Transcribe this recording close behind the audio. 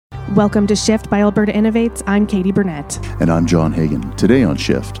Welcome to Shift by Alberta Innovates. I'm Katie Burnett. And I'm John Hagan. Today on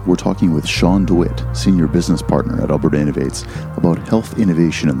Shift, we're talking with Sean DeWitt, Senior Business Partner at Alberta Innovates, about health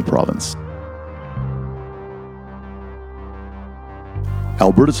innovation in the province.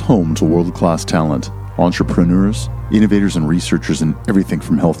 Alberta's home to world-class talent, entrepreneurs, innovators, and researchers in everything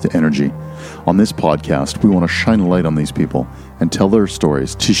from health to energy. On this podcast, we want to shine a light on these people and tell their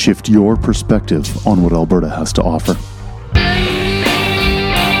stories to shift your perspective on what Alberta has to offer.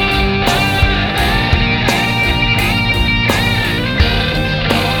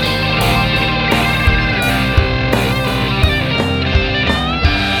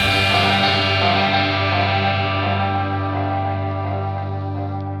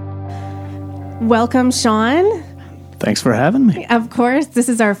 Welcome, Sean. Thanks for having me. Of course, this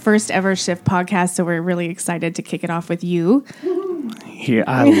is our first ever Shift podcast, so we're really excited to kick it off with you. Here,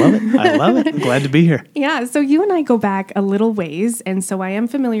 I love it. I love it. I'm glad to be here. Yeah, so you and I go back a little ways, and so I am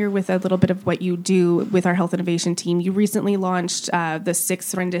familiar with a little bit of what you do with our health innovation team. You recently launched the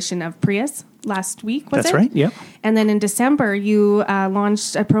 6th rendition of Prius last week, was it? That's right, yeah. And then in December, you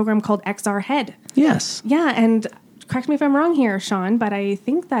launched a program called XR Head. Yes. Yeah, and correct me if I'm wrong here, Sean, but I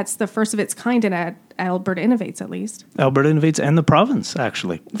think that's the first of its kind at Alberta Innovates, at least. Alberta Innovates and the province,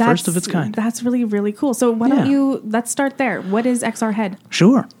 actually. First of its kind. That's really, really cool. So why don't let's start there. What is XR Head?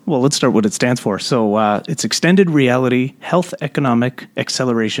 Sure. Well, let's start what it stands for. So it's Extended Reality Health Economic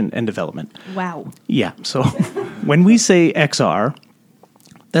Acceleration and Development. Wow. Yeah. So when we say XR,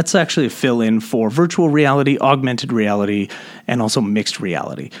 that's actually a fill-in for virtual reality, augmented reality, and also mixed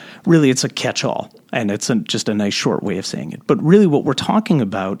reality. Really, it's a catch-all, and it's just a nice short way of saying it. But really what we're talking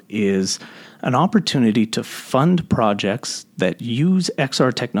about is an opportunity to fund projects that use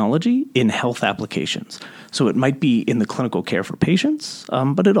XR technology in health applications. So it might be in the clinical care for patients,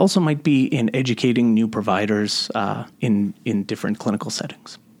 but it also might be in educating new providers in different clinical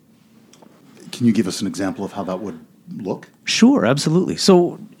settings. Can you give us an example of how that would look? Sure, absolutely.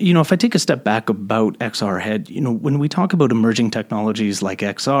 So, if I take a step back about XR Head, when we talk about emerging technologies like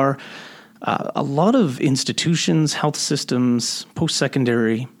XR, a lot of institutions, health systems,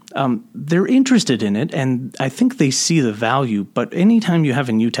 post-secondary, they're interested in it, and I think they see the value. But anytime you have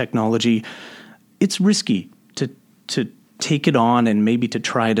a new technology, it's risky to take it on and maybe to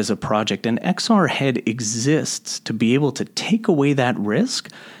try it as a project. And XR Head exists to be able to take away that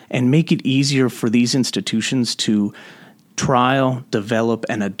risk and make it easier for these institutions to trial, develop,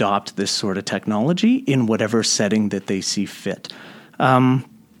 and adopt this sort of technology in whatever setting that they see fit.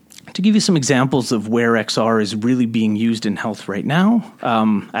 To give you some examples of where XR is really being used in health right now,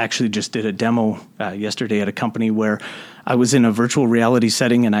 I actually just did a demo yesterday at a company where I was in a virtual reality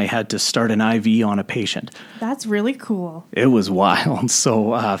setting and I had to start an IV on a patient. That's really cool. It was wild.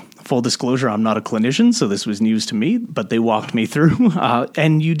 So full disclosure, I'm not a clinician, so this was news to me, but they walked me through.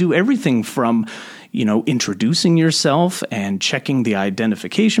 And you do everything from introducing yourself and checking the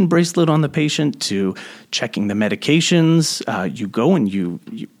identification bracelet on the patient to checking the medications. You go and you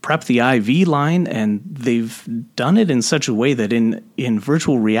prep the IV line, and they've done it in such a way that in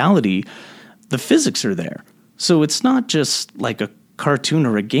virtual reality, the physics are there. So it's not just like a cartoon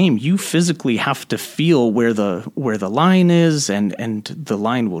or a game. You physically have to feel where the line is, and the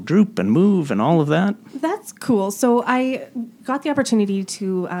line will droop and move and all of that. That's cool. So I got the opportunity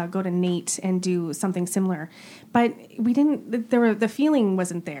to go to NATE and do something similar, but we didn't. The feeling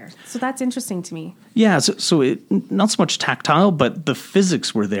wasn't there. So that's interesting to me. Yeah. So it not so much tactile, but the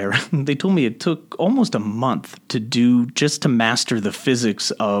physics were there. They told me it took almost a month to master the physics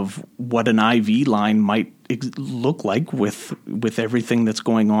of what an IV line might look like with everything that's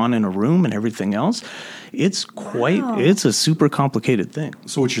going on in a room and everything else. It's it's a super complicated thing.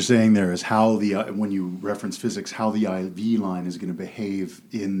 So what you're saying there is how when you reference physics, how the IV line is going to behave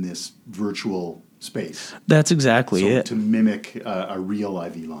in this virtual space. That's exactly it. To mimic a real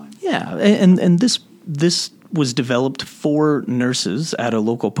IV line. Yeah, and this was developed for nurses at a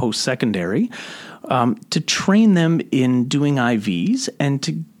local post-secondary to train them in doing IVs and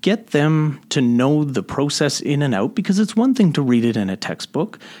to get them to know the process in and out, because it's one thing to read it in a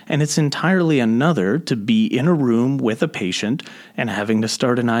textbook, and it's entirely another to be in a room with a patient and having to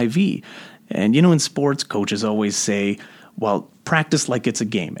start an IV. And, in sports, coaches always say, well, practice like it's a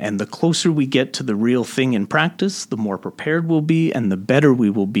game. And the closer we get to the real thing in practice, the more prepared we'll be and the better we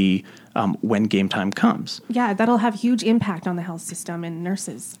will be when game time comes. Yeah, that'll have huge impact on the health system and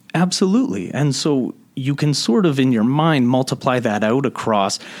nurses. Absolutely. And so you can sort of in your mind multiply that out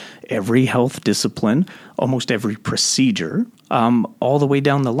across every health discipline, almost every procedure, all the way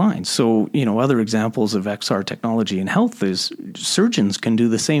down the line. So, other examples of XR technology in health is surgeons can do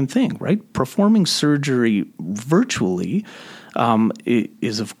the same thing, right? Performing surgery virtually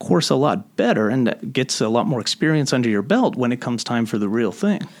is, of course, a lot better and gets a lot more experience under your belt when it comes time for the real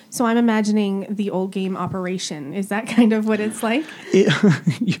thing. So I'm imagining the old game operation. Is that kind of what it's like?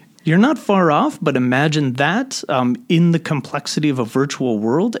 You're not far off, but imagine that in the complexity of a virtual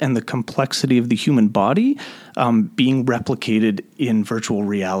world and the complexity of the human body being replicated in virtual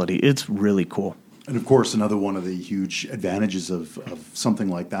reality. It's really cool. And of course, another one of the huge advantages of something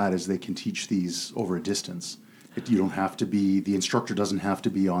like that is they can teach these over a distance. You don't have to be, the instructor doesn't have to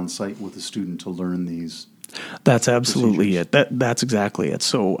be on site with the student to learn these. That's absolutely it. That's exactly it.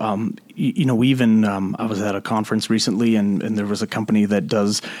 So, we even, I was at a conference recently and there was a company that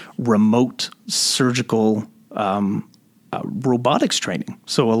does remote surgical robotics training.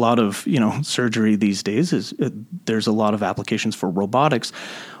 So a lot of, surgery these days there's a lot of applications for robotics.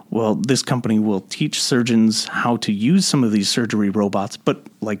 Well, this company will teach surgeons how to use some of these surgery robots, but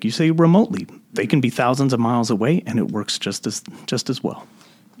like you say, remotely. They can be thousands of miles away and it works just as well.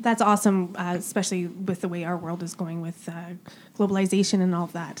 That's awesome, especially with the way our world is going with globalization and all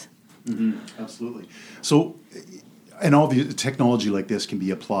of that. Mm-hmm. Absolutely. So, and all the technology like this can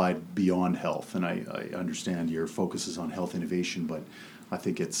be applied beyond health. And I understand your focus is on health innovation, but I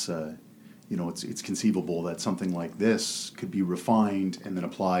think it's conceivable that something like this could be refined and then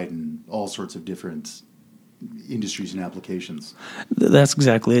applied in all sorts of different industries and applications. That's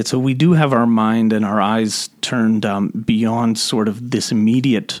exactly it. So we do have our mind and our eyes turned beyond sort of this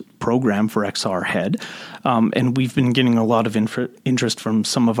immediate program for XR Head. And we've been getting a lot of interest from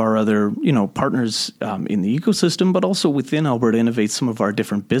some of our other, partners in the ecosystem, but also within Alberta Innovates, some of our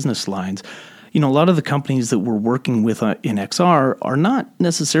different business lines. A lot of the companies that we're working with in XR are not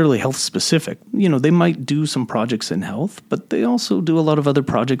necessarily health specific. They might do some projects in health, but they also do a lot of other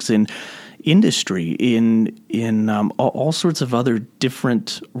projects in industry, in all sorts of other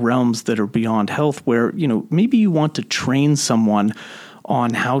different realms that are beyond health, where maybe you want to train someone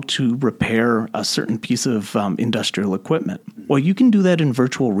on how to repair a certain piece of industrial equipment. Well, you can do that in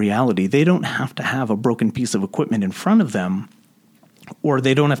virtual reality. They don't have to have a broken piece of equipment in front of them, or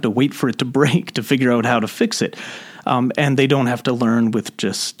they don't have to wait for it to break to figure out how to fix it. And they don't have to learn with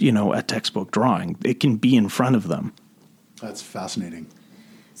just, a textbook drawing. It can be in front of them. That's fascinating.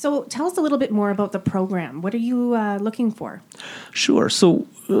 So tell us a little bit more about the program. What are you looking for? Sure. So,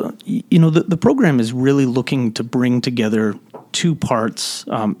 the program is really looking to bring together two parties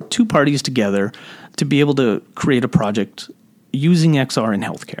together to be able to create a project using XR in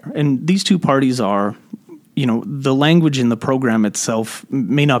healthcare. And these two parties are, the language in the program itself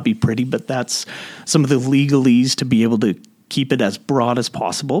may not be pretty, but that's some of the legalese to be able to keep it as broad as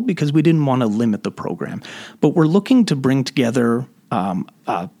possible because we didn't want to limit the program. But we're looking to bring together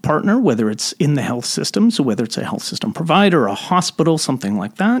a partner, whether it's in the health system, so whether it's a health system provider, a hospital, something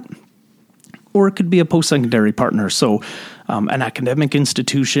like that, or it could be a post-secondary partner, so an academic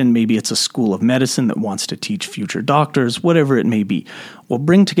institution, maybe it's a school of medicine that wants to teach future doctors, whatever it may be. We'll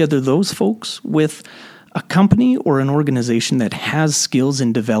bring together those folks with a company or an organization that has skills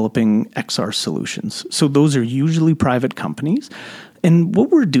in developing XR solutions. So those are usually private companies. And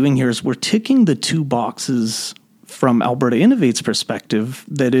what we're doing here is we're ticking the two boxes from Alberta Innovates' perspective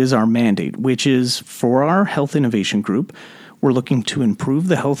that is our mandate, which is for our health innovation group, we're looking to improve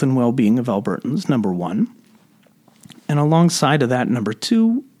the health and well-being of Albertans, number one. And alongside of that, number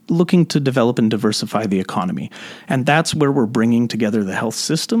two, looking to develop and diversify the economy. And that's where we're bringing together the health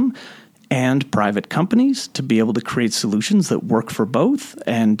system and private companies to be able to create solutions that work for both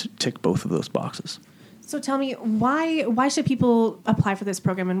and tick both of those boxes. So tell me, why should people apply for this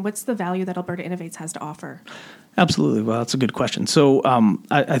program, and what's the value that Alberta Innovates has to offer? Absolutely. Well, that's a good question. So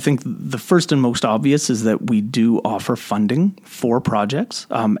I think the first and most obvious is that we do offer funding for projects.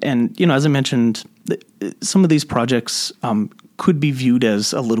 And, as I mentioned, some of these projects could be viewed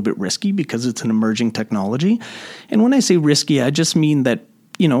as a little bit risky because it's an emerging technology. And when I say risky, I just mean that,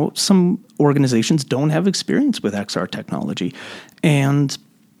 some organizations don't have experience with XR technology. And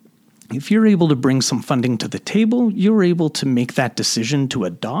if you're able to bring some funding to the table, you're able to make that decision to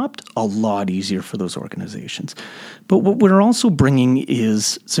adopt a lot easier for those organizations. But what we're also bringing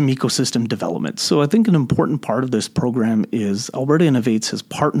is some ecosystem development. So I think an important part of this program is Alberta Innovates has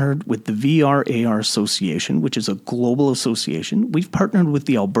partnered with the VR/AR Association, which is a global association. We've partnered with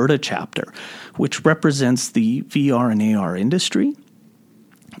the Alberta chapter, which represents the VR and AR industry.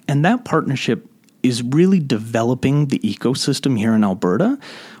 And that partnership is really developing the ecosystem here in Alberta.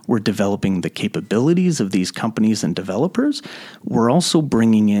 We're developing the capabilities of these companies and developers. We're also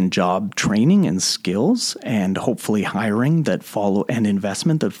bringing in job training and skills and hopefully hiring that follow and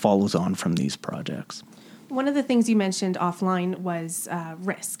investment that follows on from these projects. One of the things you mentioned offline was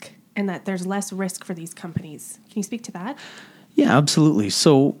risk, and that there's less risk for these companies. Can you speak to that? Yeah, absolutely.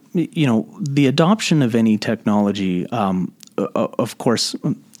 So, the adoption of any technology, of course,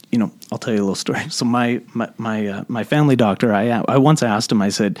 I'll tell you a little story. So my family doctor, I once asked him, I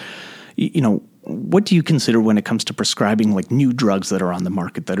said, what do you consider when it comes to prescribing like new drugs that are on the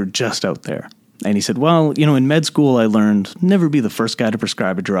market that are just out there? And he said, well, in med school, I learned never be the first guy to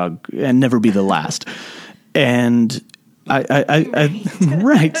prescribe a drug and never be the last. And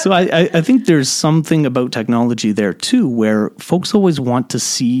right. So I think there's something about technology there too, where folks always want to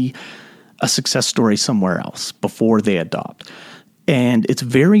see a success story somewhere else before they adopt. And it's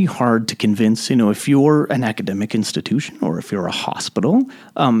very hard to convince, if you're an academic institution or if you're a hospital,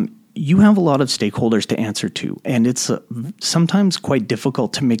 you have a lot of stakeholders to answer to. And it's sometimes quite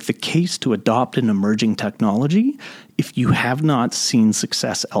difficult to make the case to adopt an emerging technology if you have not seen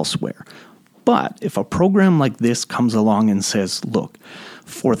success elsewhere. But if a program like this comes along and says, look,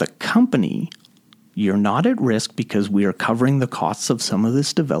 for the company, you're not at risk because we are covering the costs of some of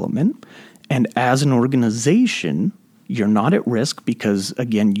this development. And as an organization, you're not at risk because,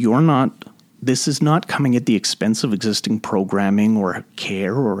 again, this is not coming at the expense of existing programming or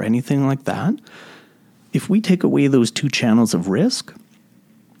care or anything like that. If we take away those two channels of risk,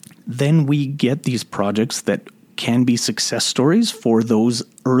 then we get these projects that can be success stories for those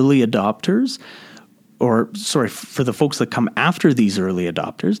early adopters, for the folks that come after these early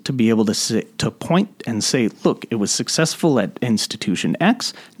adopters to be able to point and say, look, it was successful at institution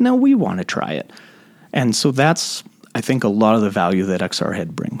X, now we want to try it. And so that's, I think, a lot of the value that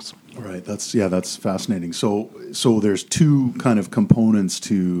XR-Head brings. Right. That's fascinating. So there's two kind of components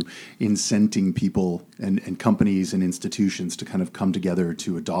to incenting people and companies and institutions to kind of come together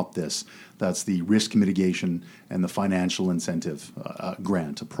to adopt this. That's the risk mitigation and the financial incentive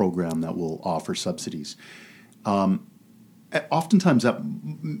grant, a program that will offer subsidies. Oftentimes that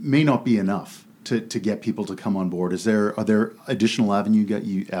may not be enough to get people to come on board. Are there additional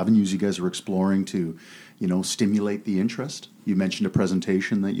avenues you guys are exploring to stimulate the interest? You mentioned a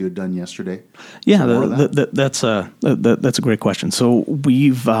presentation that you had done yesterday. Yeah, that's a great question. So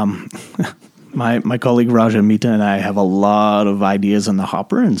we've my colleague Raja Mehta and I have a lot of ideas on the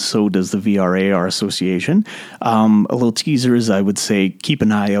hopper, and so does the VRA, our association. A little teaser is, I would say, keep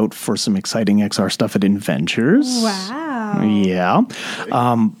an eye out for some exciting XR stuff at Inventures. Wow. Yeah.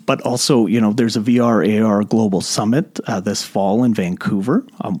 But also, there's a VR AR Global Summit this fall in Vancouver.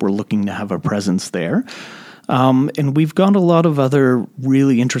 We're looking to have a presence there. And we've got a lot of other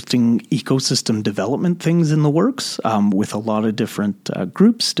really interesting ecosystem development things in the works with a lot of different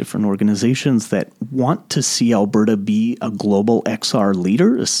groups, different organizations that want to see Alberta be a global XR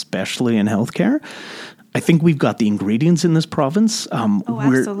leader, especially in healthcare. I think we've got the ingredients in this province.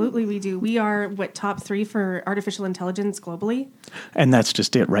 Absolutely we do. We are, top 3 for artificial intelligence globally? And that's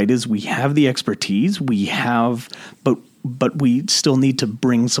just it, right? Is we have the expertise, but we still need to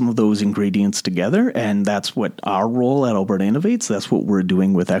bring some of those ingredients together, and that's what our role at Alberta Innovates, that's what we're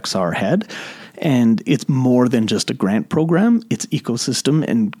doing with XR-Head. And it's more than just a grant program, it's ecosystem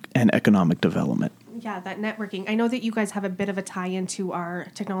and economic development. Yeah, that networking. I know that you guys have a bit of a tie-in to our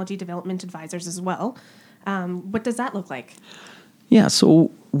technology development advisors as well. What does that look like? Yeah,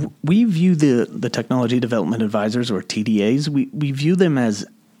 so we view the technology development advisors, or TDAs, we view them as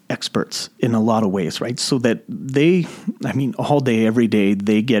experts in a lot of ways, right? So that all day, every day,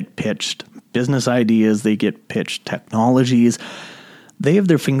 they get pitched business ideas, they get pitched technologies. They have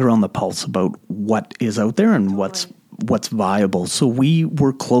their finger on the pulse about what is out there and what's viable. So we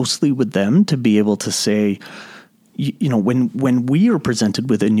work closely with them to be able to say, when we are presented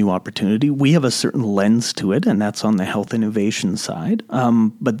with a new opportunity, we have a certain lens to it, and that's on the health innovation side.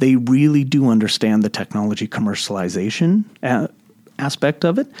 But they really do understand the technology commercialization aspect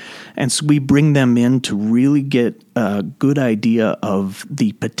of it. And so we bring them in to really get a good idea of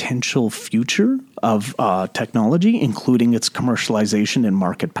the potential future of technology, including its commercialization and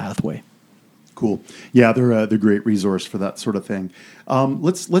market pathway. Cool. Yeah, they're a great resource for that sort of thing.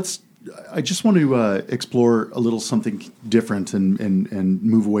 I just want to explore a little something different and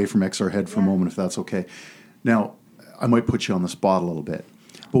move away from XR-Head for a moment, if that's okay. Now, I might put you on the spot a little bit,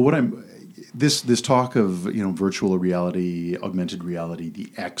 but this talk of virtual reality, augmented reality,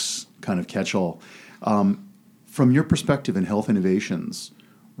 the X kind of catch-all. From your perspective in health innovations,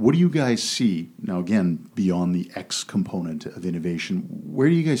 what do you guys see now? Again, beyond the X component of innovation, where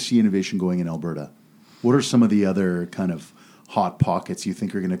do you guys see innovation going in Alberta? What are some of the other kind of hot pockets you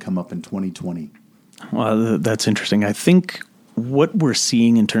think are going to come up in 2020? Well, that's interesting. I think what we're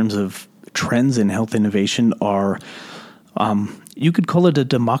seeing in terms of trends in health innovation are You could call it a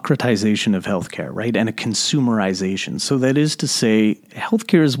democratization of healthcare, right? And a consumerization. So that is to say,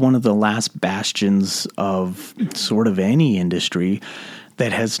 healthcare is one of the last bastions of sort of any industry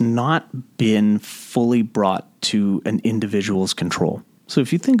that has not been fully brought to an individual's control. So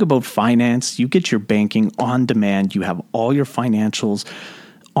if you think about finance, you get your banking on demand, you have all your financials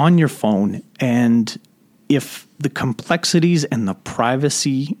on your phone, and if the complexities and the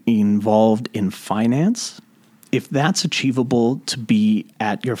privacy involved in finance, if that's achievable to be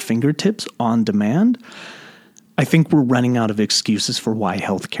at your fingertips on demand, I think we're running out of excuses for why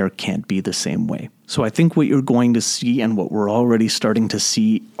healthcare can't be the same way. So I think what you're going to see and what we're already starting to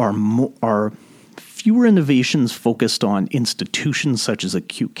see are fewer innovations focused on institutions such as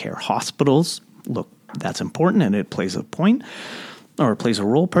acute care hospitals. Look, that's important and it plays a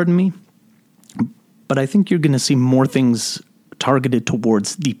role, But I think you're going to see more things targeted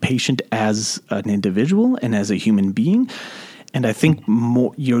towards the patient as an individual and as a human being. And I think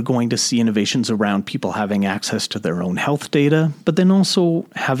you're going to see innovations around people having access to their own health data, but then also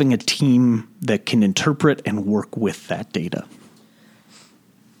having a team that can interpret and work with that data.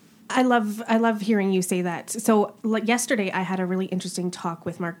 I love hearing you say that. So yesterday I had a really interesting talk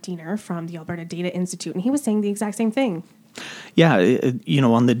with Mark Diener from the Alberta Data Institute, and he was saying the exact same thing. Yeah,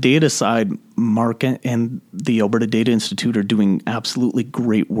 on the data side, Mark and the Alberta Data Institute are doing absolutely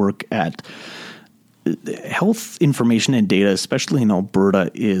great work at health information and data, especially in Alberta,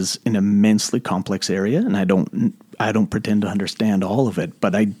 is an immensely complex area, and I don't pretend to understand all of it,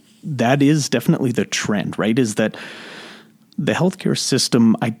 but that is definitely the trend, right? Is that the healthcare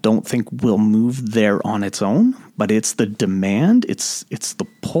system, I don't think will move there on its own, but it's the demand, it's the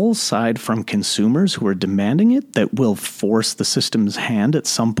pull side from consumers who are demanding it that will force the system's hand at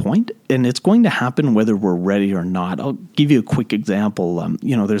some point, and it's going to happen whether we're ready or not. I'll give you a quick example.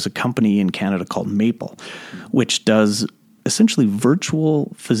 There's a company in Canada called Maple, which does essentially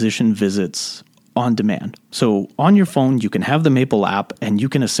virtual physician visits on demand. So on your phone, you can have the Maple app and you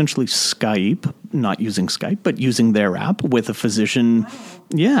can essentially Skype, not using Skype, but using their app with a physician,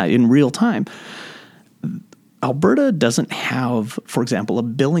 in real time. Alberta doesn't have, for example, a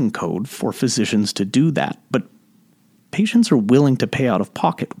billing code for physicians to do that, but patients are willing to pay out of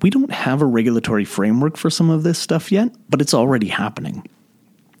pocket. We don't have a regulatory framework for some of this stuff yet, but it's already happening.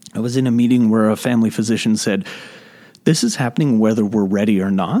 I was in a meeting where a family physician said, this is happening whether we're ready or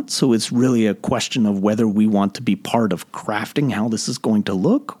not, so it's really a question of whether we want to be part of crafting how this is going to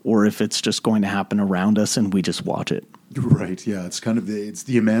look, or if it's just going to happen around us and we just watch it. Right, yeah. It's kind of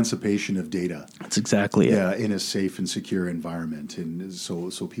the emancipation of data. That's exactly it. Yeah, in a safe and secure environment, and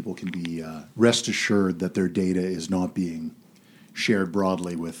so people can be rest assured that their data is not being shared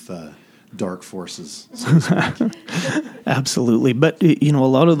broadly with dark forces, so to speak. Absolutely. But, a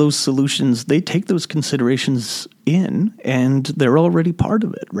lot of those solutions, they take those considerations in and they're already part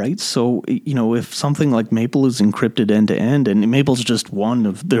of it, right? So, if something like Maple is encrypted end to end, and Maple's just one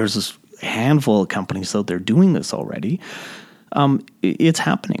of, there's this handful of companies out there doing this already, it's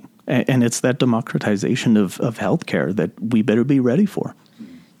happening. And it's that democratization of healthcare that we better be ready for.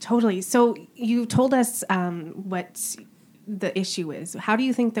 Totally. So you told us what the issue is. How do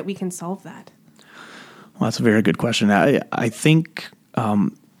you think that we can solve that? Well, that's a very good question. I think,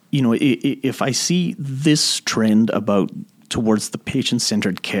 if I see this trend towards the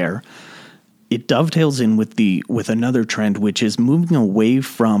patient-centered care, it dovetails in with another trend, which is moving away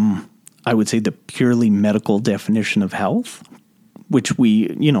from, I would say, the purely medical definition of health, which we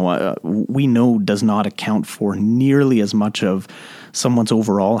know does not account for nearly as much of someone's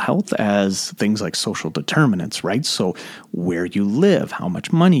overall health as things like social determinants, right? So where you live, how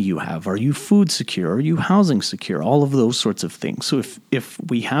much money you have, are you food secure, are you housing secure, all of those sorts of things. So if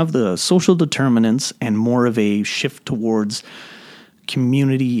we have the social determinants and more of a shift towards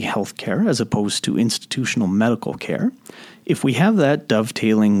community healthcare as opposed to institutional medical care, if we have that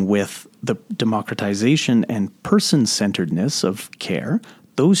dovetailing with the democratization and person-centeredness of care,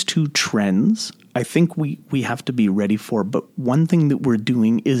 those two trends, I think we have to be ready for. But one thing that we're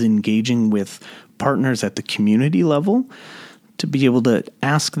doing is engaging with partners at the community level to be able to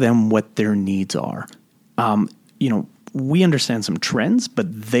ask them what their needs are. We understand some trends, but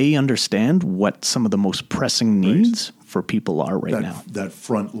they understand what some of the most pressing needs for people are now. That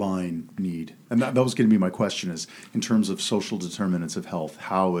frontline need. And that was going to be my question, is in terms of social determinants of health,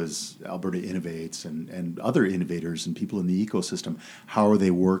 how is Alberta Innovates and other innovators and people in the ecosystem, how are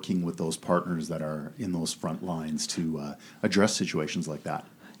they working with those partners that are in those front lines to address situations like that?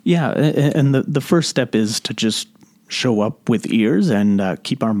 Yeah, and the first step is to just show up with ears and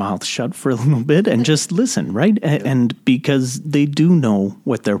keep our mouths shut for a little bit and just listen, right? And because they do know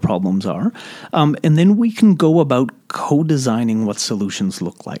what their problems are. And then we can go about co-designing what solutions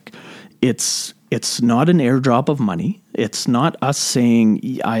look like. It's not an airdrop of money. It's not us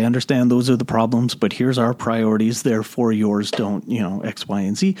saying, I understand those are the problems, but here's our priorities, therefore yours don't, X, Y,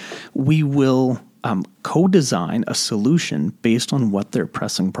 and Z. We will co-design a solution based on what their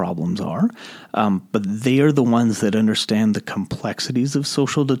pressing problems are. But they are the ones that understand the complexities of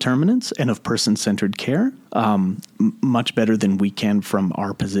social determinants and of person-centered care much better than we can from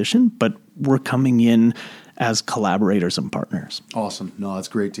our position. But we're coming in as collaborators and partners. Awesome. No, that's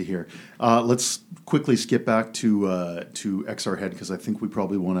great to hear. Let's quickly skip back to XR Head, because I think we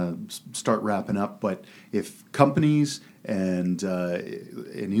probably want to start wrapping up. But if companies and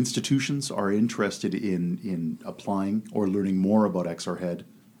institutions are interested in applying or learning more about XR Head,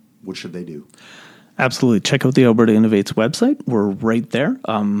 what should they do? Absolutely. Check out the Alberta Innovates website. We're right there.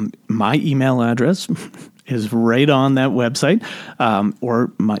 My email address is right on that website.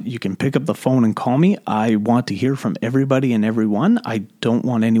 You can pick up the phone and call me. I want to hear from everybody and everyone. I don't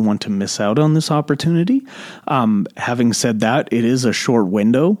want anyone to miss out on this opportunity. Having said that, it is a short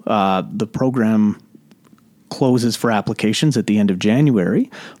window. The program closes for applications at the end of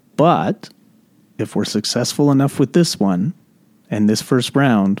January. But if we're successful enough with this one and this first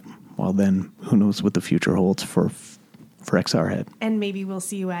round, well, then who knows what the future holds for XR Head. And maybe we'll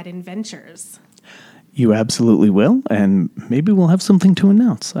see you at Inventures. You absolutely will, and maybe we'll have something to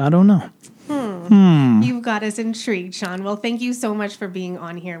announce. I don't know. You've got us intrigued, Sean. Well, thank you so much for being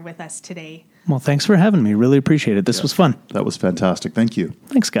on here with us today. Well, thanks for having me. Really appreciate it. This was fun. That was fantastic. Thank you.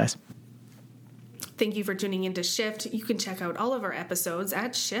 Thanks, guys. Thank you for tuning in to Shift. You can check out all of our episodes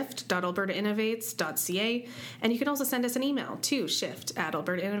at shift.albertainnovates.ca, and you can also send us an email to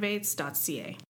shift@albertainnovates.ca.